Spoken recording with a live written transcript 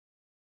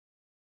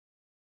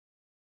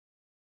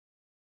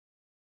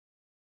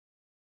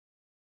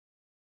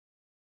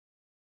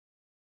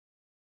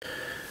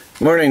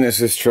Morning, this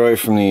is Troy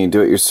from the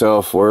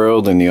Do-It-Yourself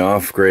World and the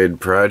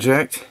Off-Grid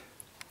Project.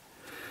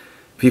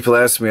 People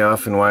ask me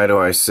often, why do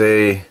I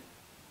say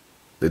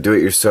the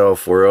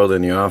Do-It-Yourself World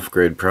and the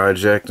Off-Grid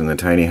Project and the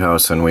Tiny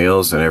House on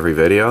Wheels in every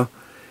video?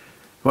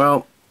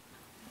 Well,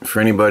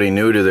 for anybody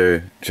new to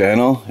the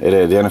channel, it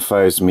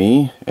identifies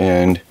me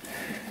and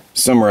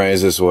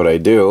summarizes what I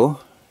do,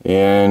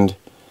 and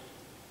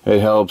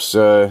it helps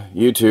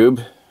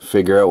YouTube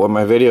figure out what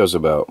my video is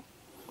about.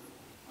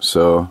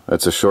 So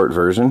that's a short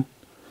version.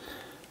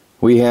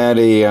 We had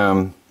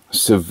a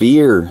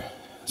severe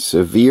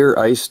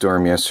ice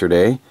storm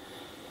yesterday.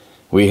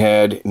 We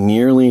had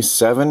nearly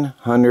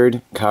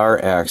 700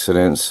 car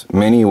accidents,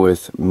 many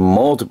with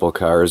multiple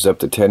cars, up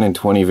to 10 and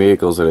 20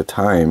 vehicles at a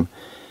time,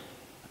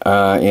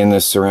 in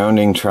the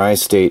surrounding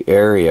tri-state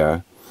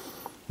area.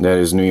 That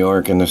is New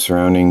York and the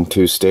surrounding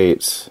 2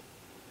 states.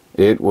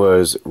 It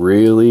was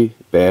really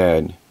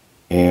bad,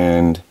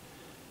 and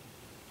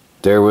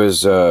there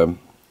was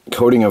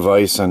coating of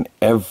ice on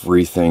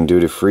everything due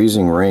to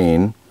freezing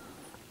rain.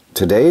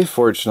 Today,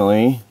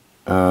 fortunately,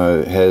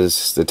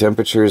 the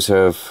temperatures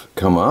have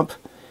come up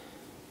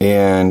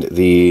and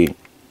the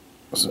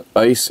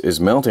ice is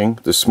melting.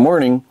 This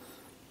morning,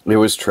 it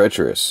was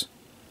treacherous.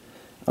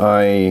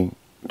 I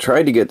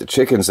tried to get the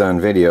chickens on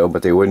video,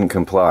 but they wouldn't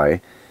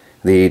comply.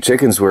 The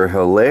chickens were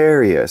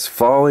hilarious,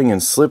 falling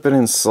and slipping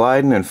and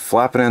sliding and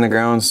flopping on the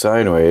ground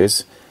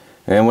sideways.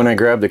 And when I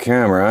grabbed the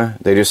camera,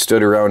 they just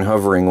stood around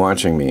hovering,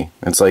 watching me.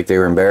 It's like they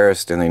were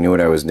embarrassed and they knew what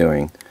I was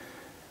doing.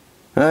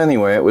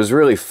 Anyway, it was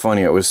really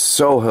funny. It was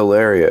so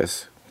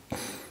hilarious.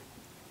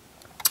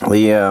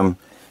 The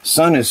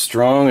sun is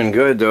strong and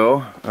good,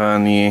 though,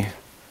 on the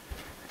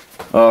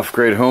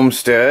off-grid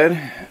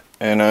homestead.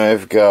 And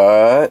I've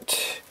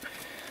got...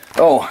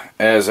 oh,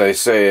 as I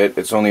say it,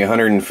 it's only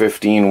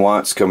 115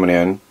 watts coming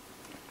in.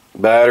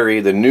 Battery,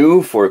 the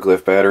new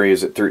forklift battery,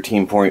 is at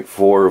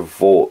 13.4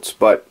 volts,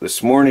 but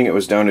this morning it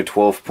was down to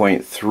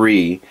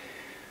 12.3.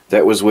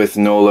 That was with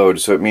no load,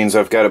 so it means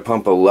I've got to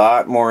pump a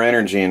lot more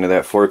energy into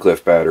that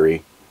forklift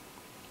battery.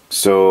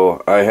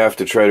 So I have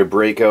to try to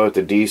break out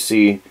the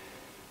DC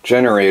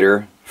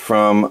generator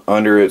from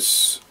under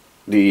it's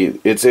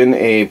in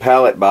a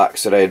pallet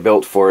box that I had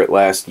built for it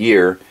last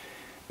year,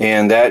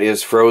 and that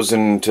is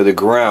frozen to the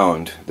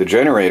ground. The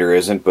generator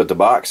isn't, but the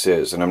box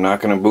is, and I'm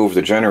not going to move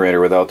the generator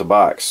without the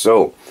box.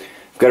 So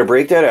I've got to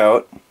break that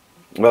out.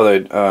 Well,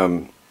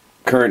 the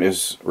current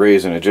is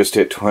raising. It just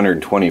hit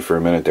 220 for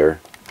a minute there.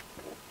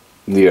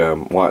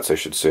 The watts, I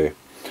should say.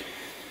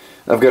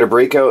 I've got to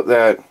break out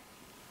that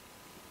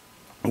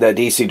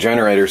DC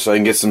generator so I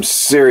can get some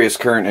serious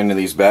current into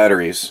these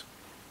batteries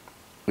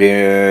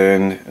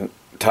and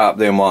top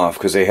them off,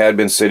 because they had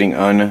been sitting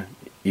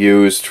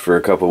unused for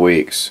a couple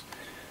weeks.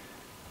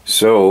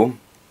 So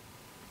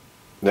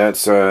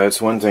that's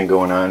one thing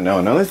going on. Now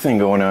another thing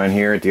going on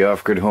here at the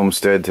Off-Grid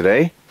Homestead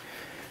today.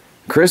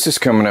 Chris is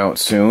coming out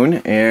soon,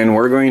 and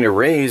we're going to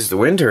raise the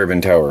wind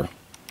turbine tower.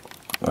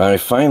 I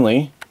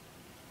finally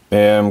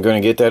am going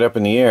to get that up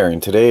in the air,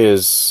 and today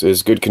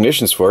is good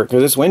conditions for it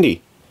because it's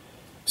windy.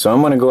 So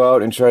I'm going to go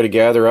out and try to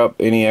gather up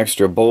any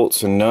extra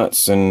bolts and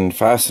nuts and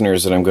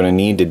fasteners that I'm going to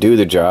need to do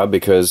the job,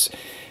 because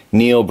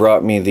Neil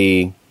brought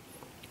me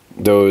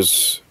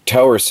those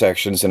tower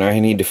sections, and I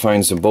need to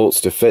find some bolts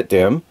to fit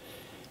them.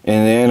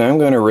 And then I'm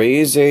going to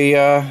raise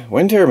a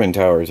wind turbine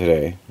tower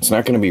today. It's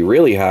not going to be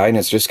really high, and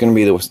it's just going to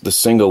be the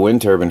single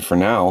wind turbine for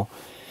now.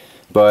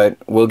 But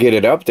we'll get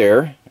it up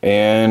there,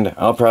 and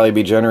I'll probably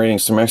be generating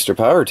some extra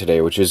power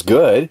today, which is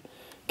good.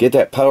 Get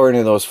that power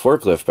into those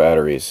forklift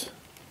batteries.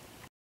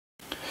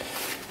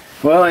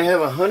 Well, I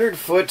have a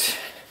 100-foot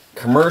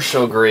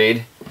commercial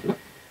grade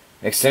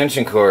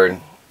extension cord.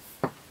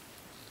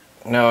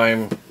 Now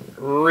I'm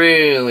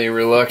really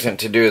reluctant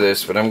to do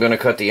this, but I'm going to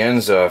cut the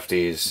ends off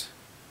these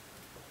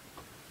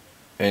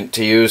and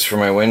to use for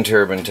my wind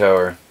turbine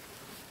tower.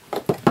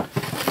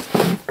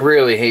 I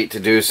really hate to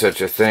do such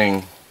a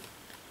thing,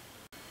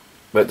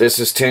 but this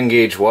is 10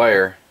 gauge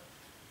wire,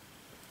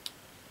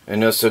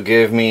 and this will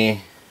give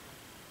me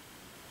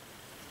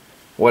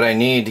what I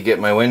need to get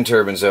my wind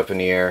turbines up in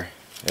the air.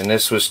 And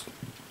this was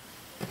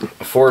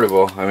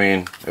affordable. I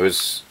mean, it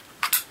was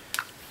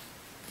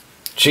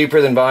cheaper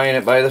than buying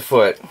it by the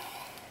foot.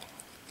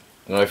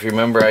 Now, if you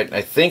remember,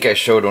 I think I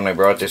showed when I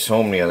brought this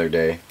home the other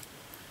day.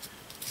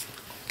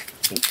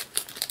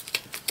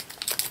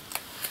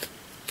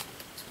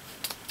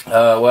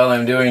 While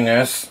I'm doing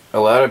this, a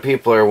lot of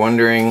people are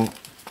wondering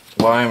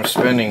why I'm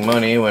spending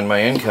money when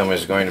my income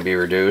is going to be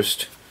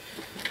reduced.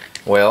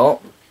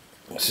 Well,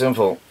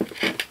 simple.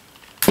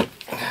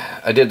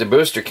 I did the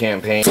booster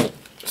campaign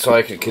so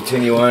I could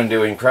continue on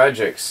doing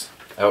projects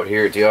out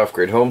here at the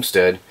Off-Grid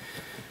Homestead,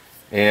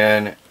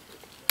 and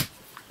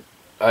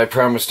I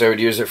promised I would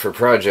use it for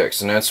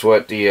projects, and that's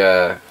what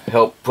the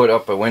help put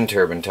up a wind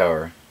turbine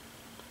tower.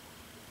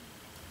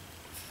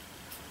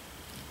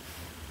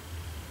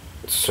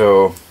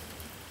 So,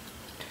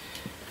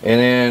 and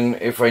then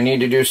if I need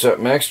to do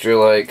something extra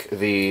like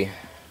the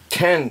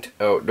tent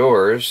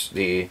outdoors,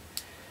 the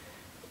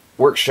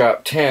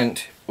workshop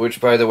tent which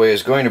by the way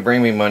is going to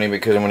bring me money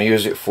because I'm going to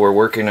use it for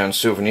working on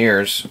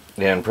souvenirs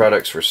and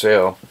products for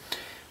sale.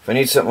 If I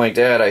need something like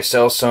that, I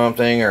sell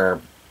something or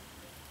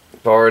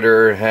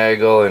barter,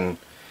 haggle, and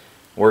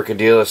work a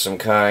deal of some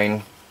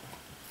kind,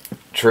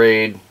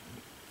 trade,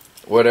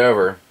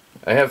 whatever.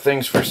 I have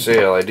things for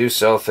sale. I do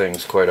sell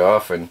things quite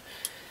often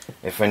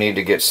if I need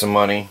to get some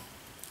money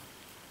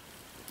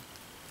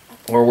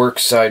or work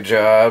side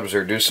jobs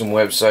or do some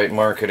website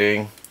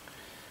marketing.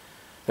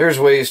 There's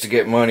ways to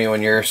get money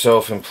when you're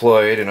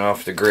self-employed and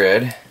off the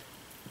grid.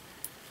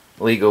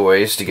 Legal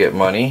ways to get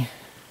money.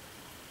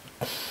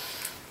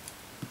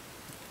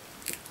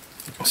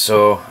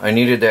 So I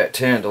needed that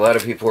tent. A lot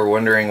of people are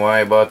wondering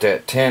why I bought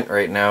that tent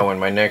right now when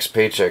my next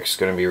paycheck is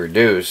going to be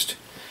reduced.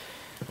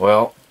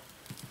 Well,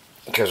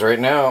 because right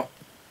now,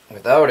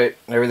 without it,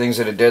 everything's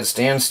at a dead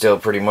standstill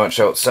pretty much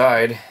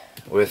outside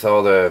with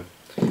all the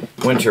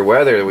winter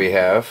weather that we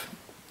have.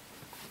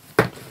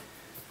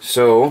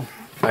 So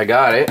I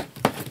got it,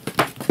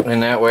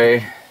 and that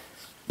way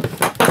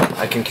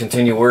I can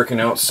continue working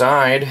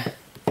outside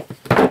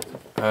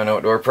on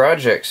outdoor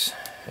projects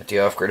at the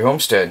off-grid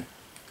homestead.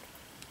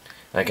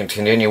 I can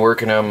continue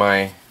working on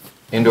my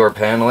indoor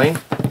paneling.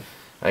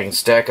 I can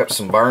stack up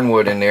some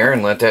barnwood in there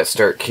and let that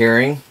start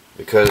curing,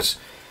 because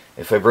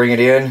if I bring it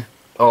in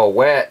all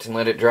wet and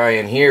let it dry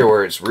in here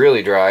where it's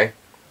really dry,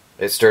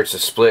 it starts to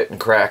split and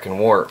crack and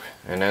warp,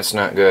 and that's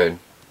not good.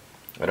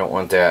 I don't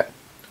want that.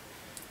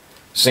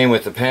 Same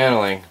with the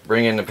paneling.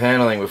 Bring in the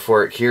paneling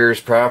before it cures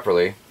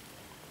properly.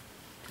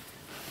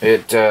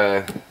 It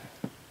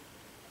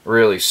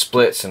really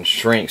splits and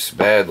shrinks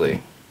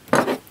badly,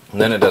 and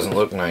then it doesn't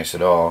look nice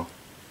at all.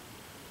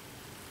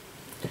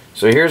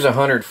 So here's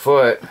 100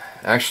 foot,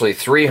 actually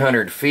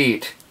 300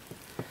 feet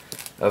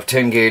of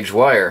 10 gauge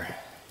wire,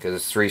 because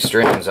it's 3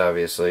 strands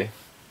obviously.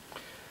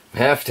 I'm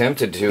half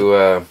tempted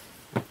to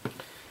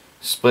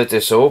split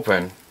this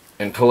open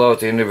and pull out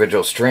the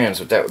individual strands,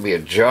 but that would be a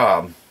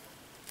job.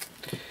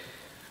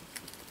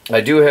 I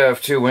do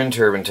have 2 wind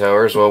turbine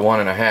towers, well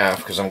 1.5,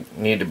 because I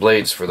need the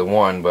blades for the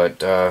one,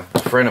 but a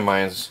friend of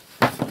mine's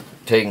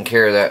taking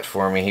care of that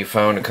for me. He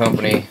found a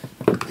company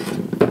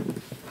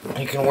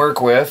he can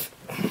work with,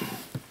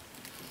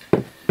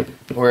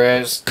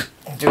 whereas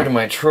due to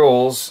my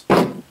trolls,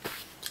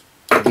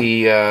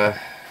 the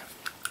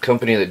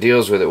company that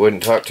deals with it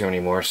wouldn't talk to him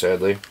anymore,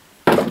 sadly.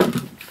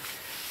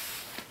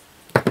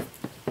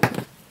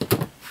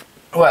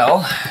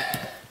 Well,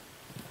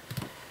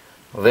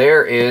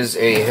 there is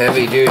a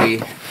heavy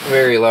duty,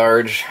 very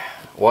large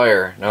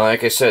wire. Now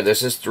like I said,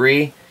 this is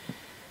three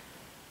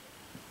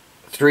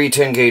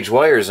 10 gauge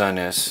wires on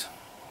this.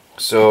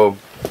 So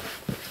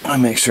I'll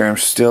make sure I'm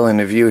still in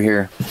the view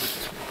here.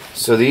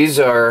 So these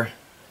are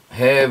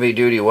heavy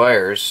duty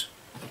wires.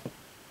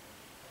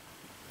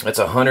 That's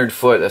 100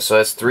 foot, so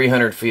that's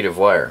 300 feet of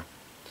wire.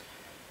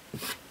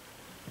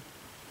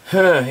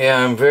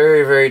 Yeah, I'm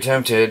very, very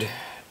tempted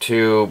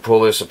to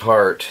pull this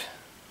apart.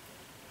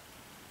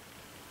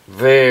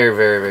 Very,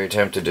 very, very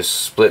tempted to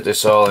split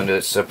this all into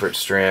separate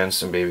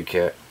strands and baby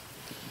cat.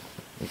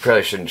 You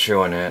probably shouldn't chew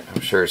on that.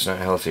 I'm sure it's not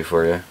healthy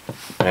for you.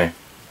 Hey.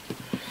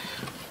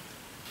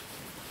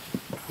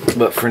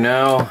 But for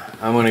now,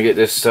 I'm going to get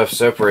this stuff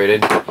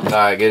separated.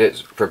 Get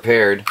it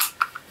prepared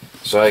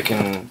so I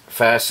can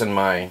fasten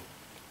my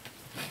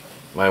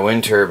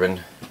wind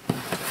turbine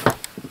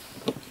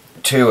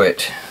to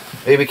it.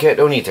 Baby cat,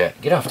 don't eat that.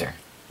 Get off there.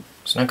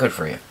 It's not good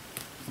for you.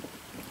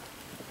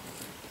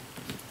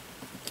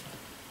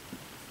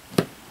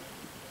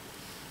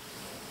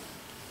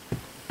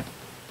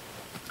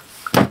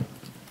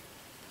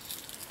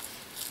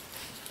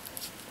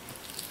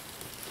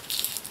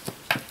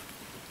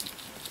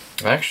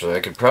 Actually, I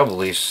could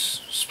probably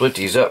split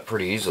these up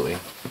pretty easily.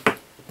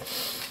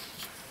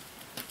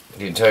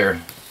 The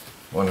entire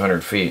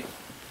 100 feet.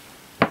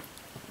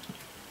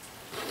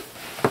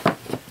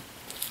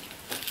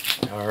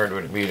 How hard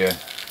would it be to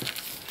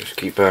just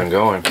keep on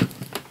going?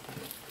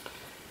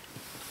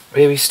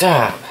 Baby,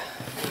 stop!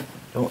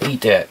 Don't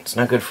eat that. It's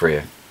not good for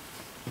you.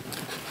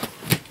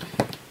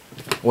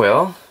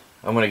 Well,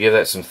 I'm going to give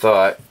that some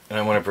thought, and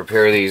I'm going to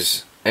prepare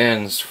these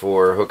ends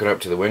for hooking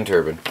up to the wind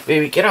turbine.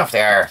 Baby, get off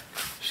there!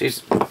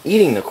 She's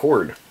eating the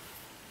cord.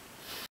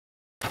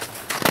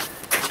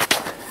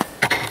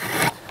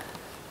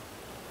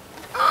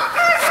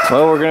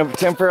 Well, we're going to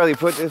temporarily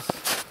put this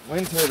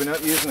wind turbine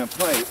up using a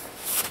pipe.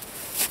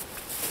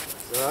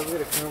 So I'm going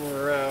to come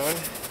around.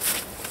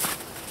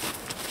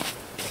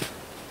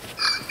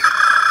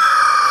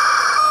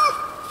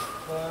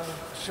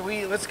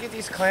 Let's get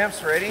these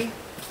clamps ready.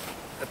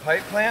 The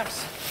pipe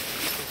clamps.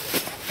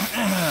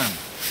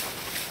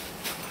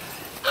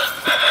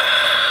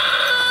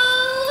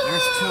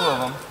 There's 2 of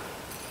them.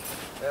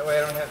 That way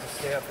I don't have to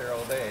stay up there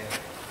all day.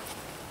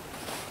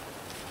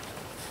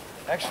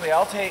 Actually,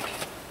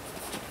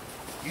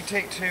 you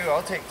take 2,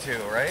 I'll take 2,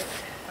 right?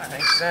 That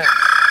makes sense.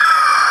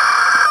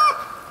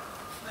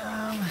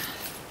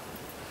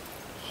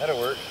 That'll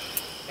work.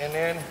 And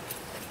then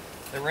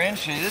the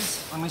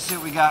wrenches, let me see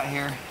what we got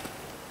here.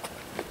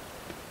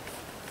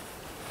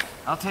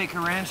 I'll take a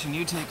wrench and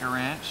you take a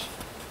wrench.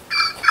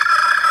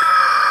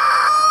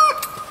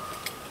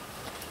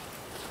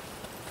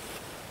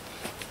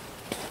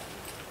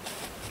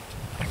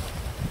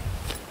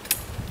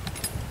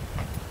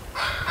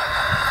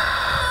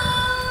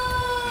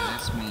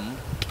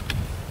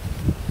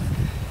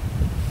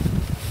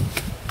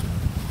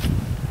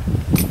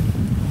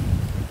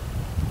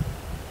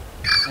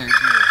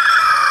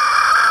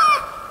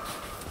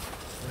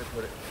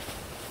 put it.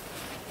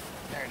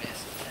 There it is.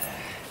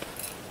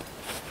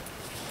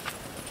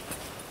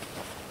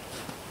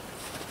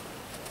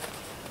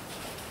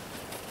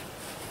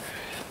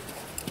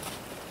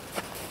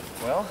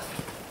 Well,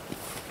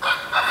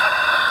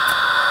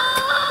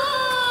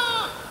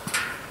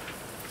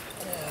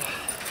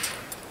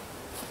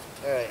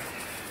 alright,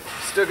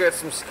 still got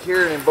some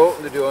securing and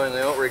bolting to do on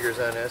the outriggers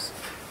on this.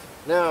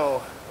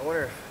 Now, I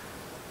wonder,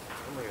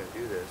 how am I going to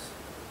do this?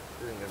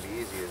 This isn't going to be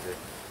easy, is it?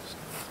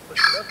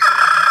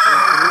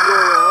 Can you go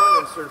around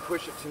and sort of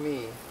push it to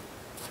me?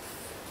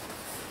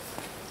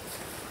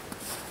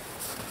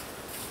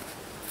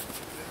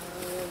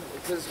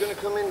 Because it's going to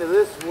come into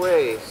this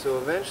way, so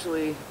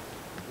eventually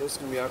this is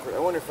going to be awkward. I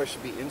wonder if I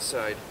should be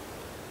inside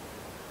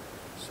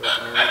so I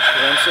can reach,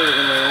 but I'm sort of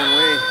in my own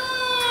way.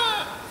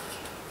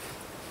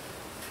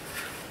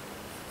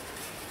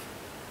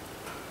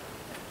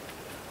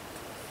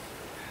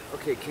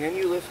 Okay, can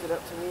you lift it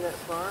up to me that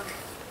far?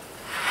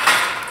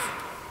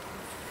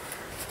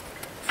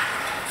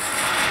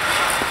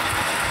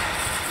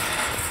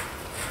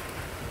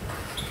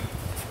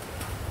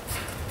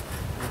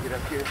 Let me get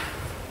up here.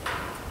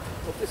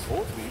 Hope this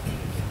holds me.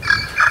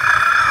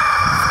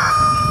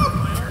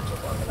 My arms are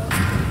long enough.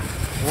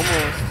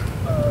 Almost.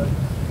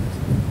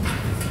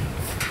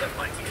 That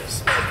might be a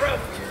small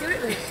problem. Get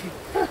it?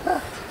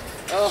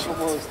 Oh,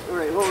 almost.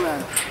 Alright, hold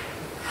on.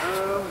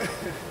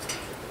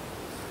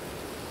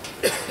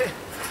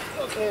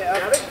 Okay,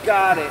 I've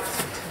got it.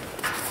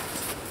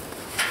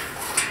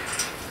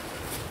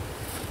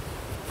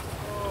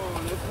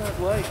 Oh, that's not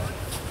light.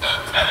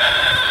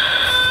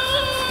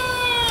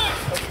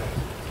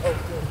 Oh,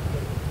 good.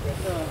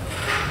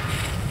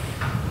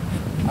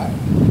 I'm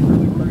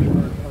really worried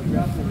about how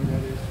dropping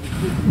that is.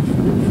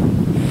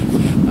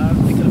 I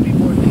think it'll be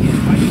more than if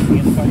I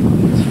can't fight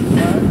this.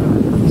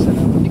 I said I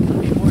think it'll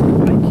be more than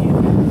I can.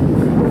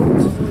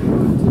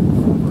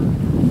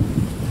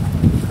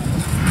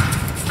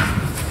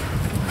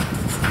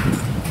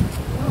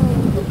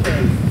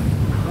 Okay.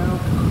 Now,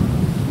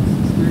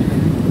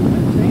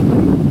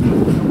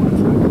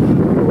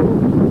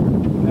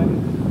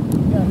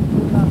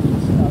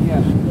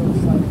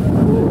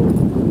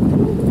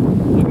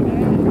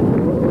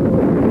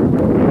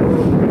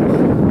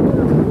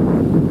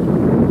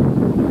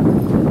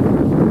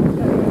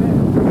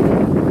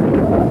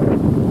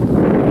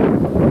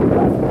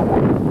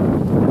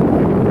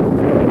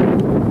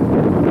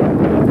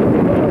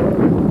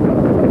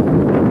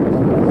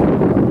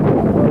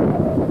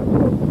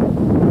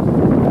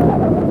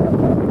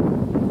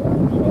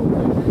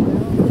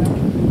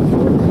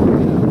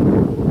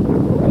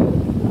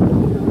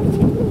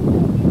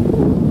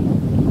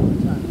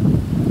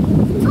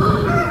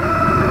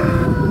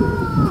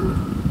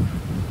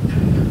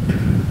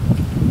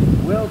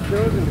 well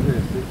chosen,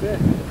 Chris. That's it.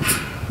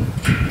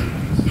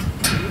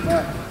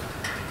 But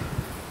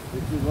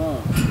you're too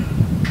long.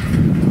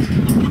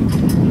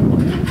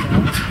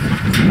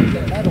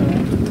 Get that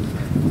around.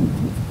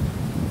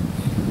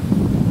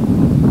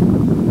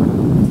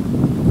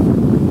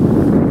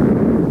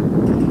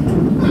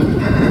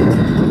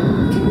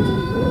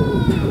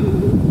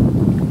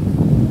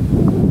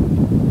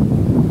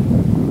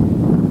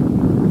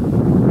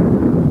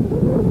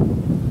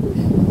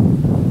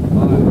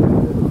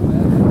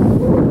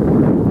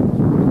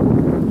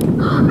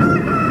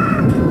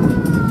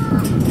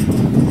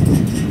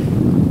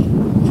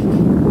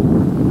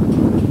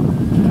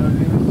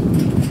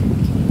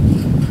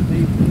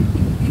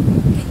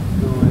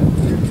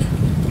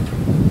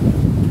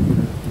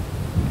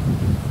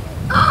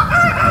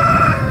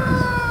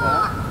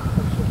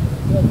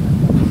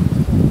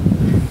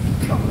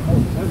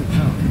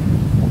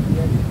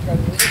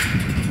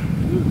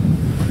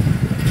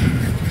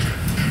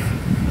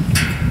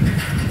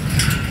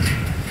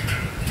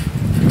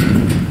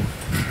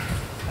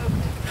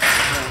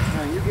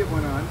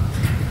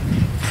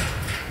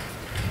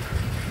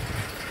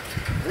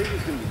 I think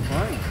it's going to be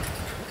fine.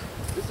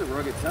 This is a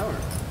rugged tower.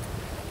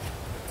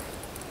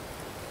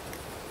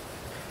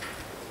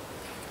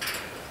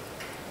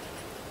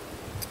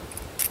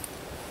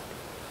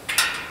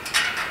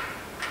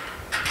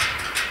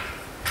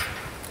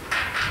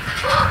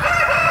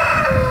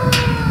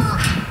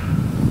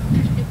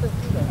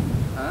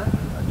 Huh?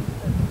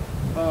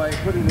 Oh, I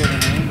put it at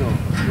an angle.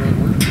 Will it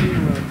work for you or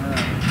will it not?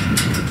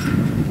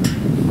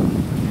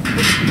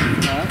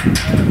 Huh?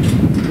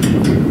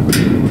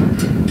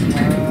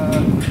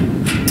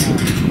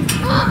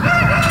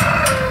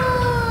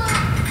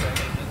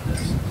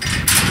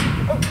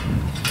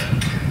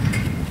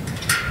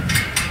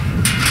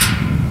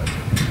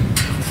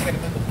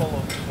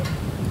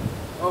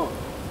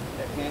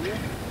 Can you?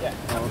 Yeah.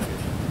 Oh, okay.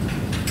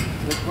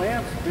 The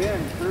clamps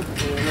bend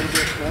perfectly a little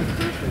bit, so that's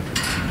perfect.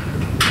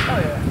 Oh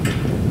yeah.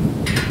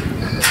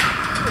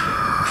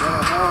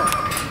 That'll help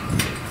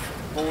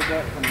hold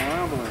that from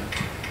wobbling.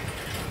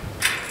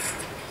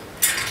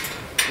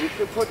 We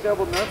should put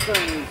double nuts on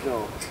these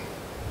though.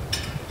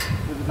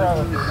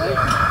 Probably.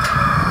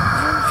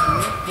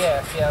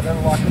 Yeah,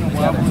 they're locking together.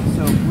 Wobble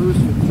itself loose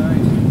with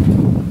time.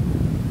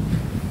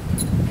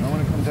 I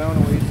want to come down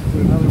and wait to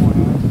put another one.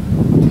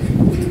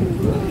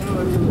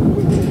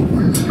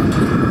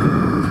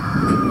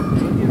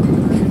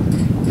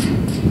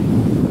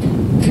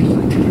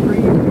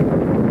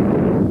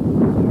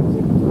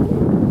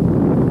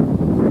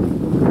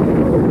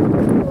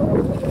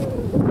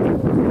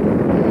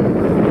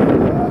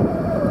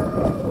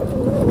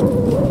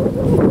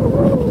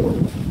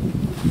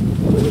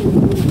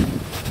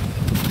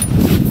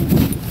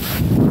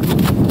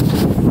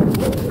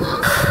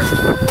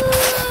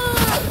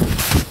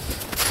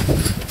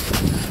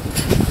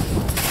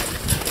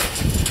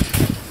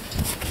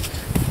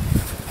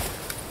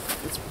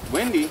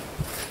 windy.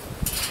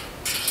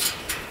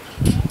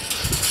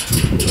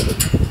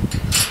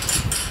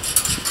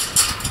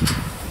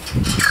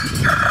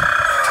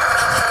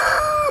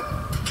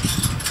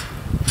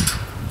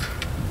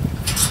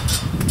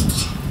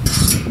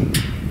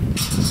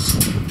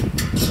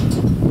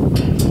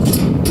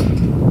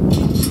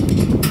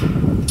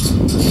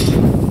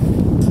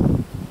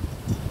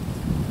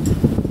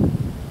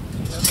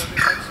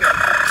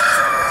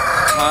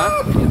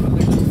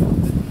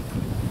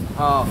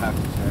 Oh, have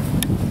to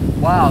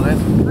check. Wow,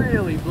 that's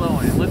really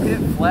blowing. Look at it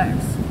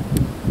flex.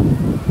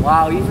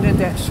 Wow, even at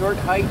that short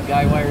height,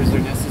 guy wires are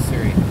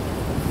necessary.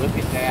 Look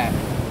at that.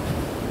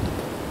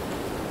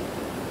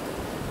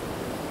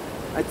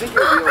 I think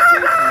it'll be okay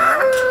for now.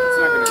 It's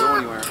not going to go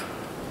anywhere.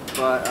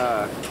 But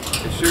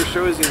it sure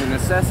shows you the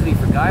necessity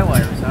for guy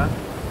wires, huh?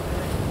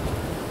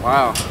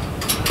 Wow.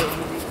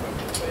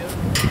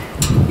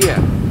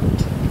 Yeah.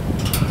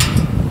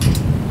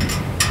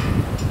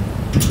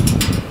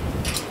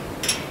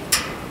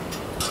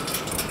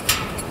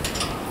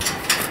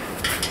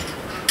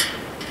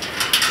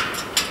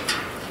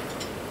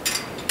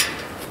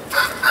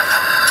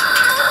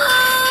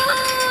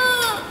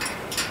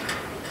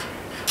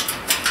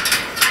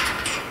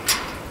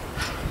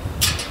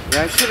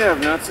 Yeah, I should have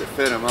nuts that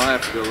fit them. I'll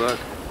have to go look.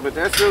 But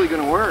that's really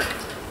going to work.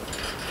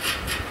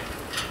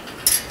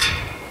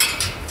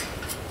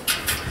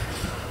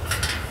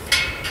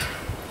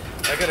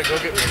 I gotta go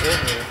get my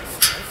voltmeter.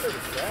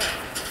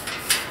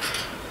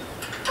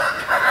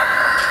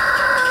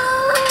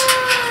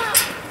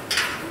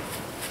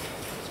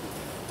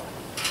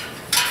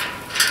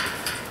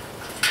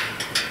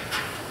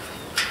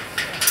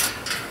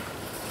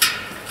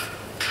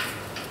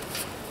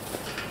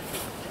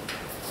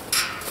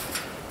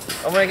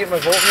 I'm gonna get my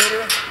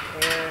voltmeter,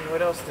 and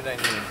what else did I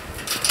need?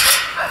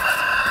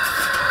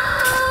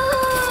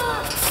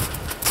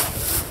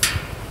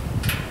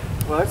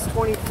 Well, that's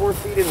 24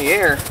 feet in the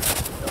air.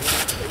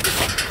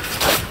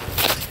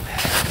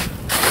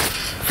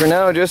 For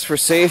now, just for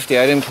safety,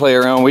 I didn't play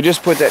around. We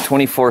just put that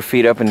 24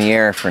 feet up in the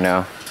air for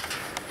now.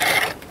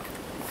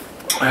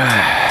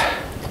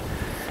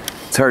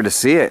 It's hard to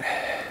see it.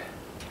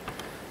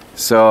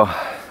 So,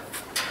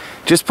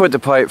 just put the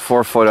pipe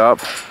 4 foot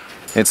up.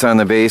 It's on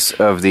the base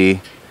of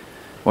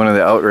one of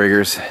the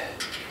outriggers.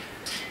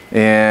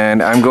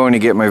 And I'm going to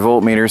get my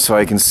voltmeter so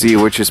I can see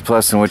which is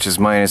plus and which is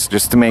minus,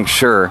 just to make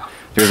sure.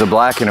 There's a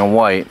black and a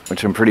white,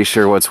 which I'm pretty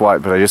sure what's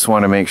what, but I just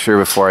want to make sure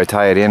before I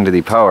tie it into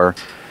the power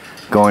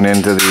going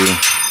into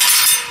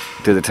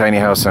the tiny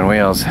house on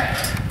wheels.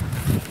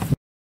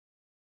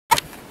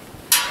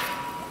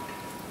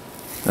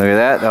 Look at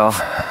that though.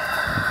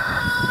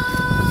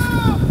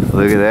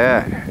 Look at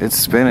that. It's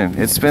spinning.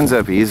 It spins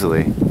up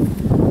easily.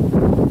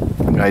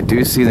 I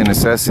do see the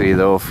necessity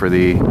though for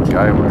the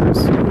guy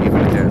wires, even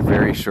at that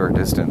very short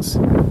distance.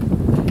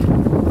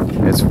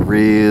 It's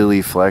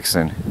really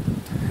flexing.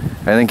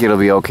 I think it'll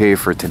be okay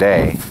for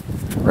today,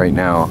 right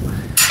now,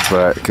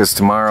 but because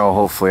tomorrow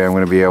hopefully I'm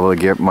going to be able to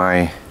get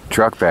my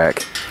truck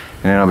back,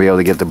 and then I'll be able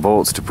to get the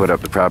bolts to put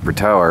up the proper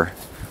tower,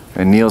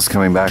 and Neil's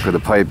coming back with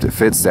a pipe that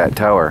fits that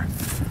tower,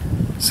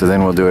 so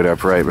then we'll do it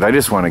upright. But I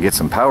just want to get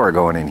some power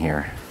going in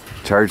here,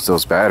 charge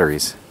those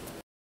batteries.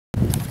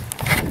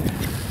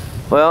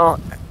 Well,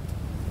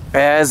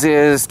 as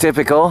is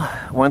typical,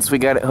 once we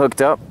got it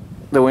hooked up,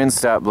 the wind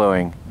stopped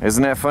blowing.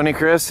 Isn't that funny,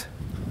 Chris?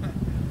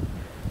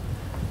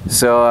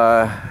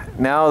 So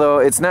now though,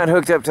 it's not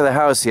hooked up to the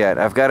house yet.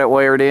 I've got it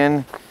wired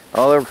in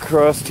all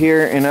across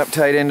here and up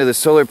tight into the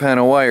solar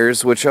panel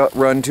wires, which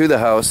run to the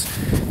house.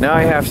 Now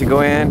I have to go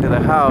into the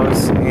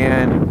house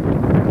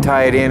and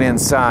tie it in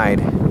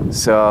inside.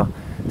 So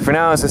for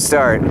now it's a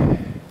start.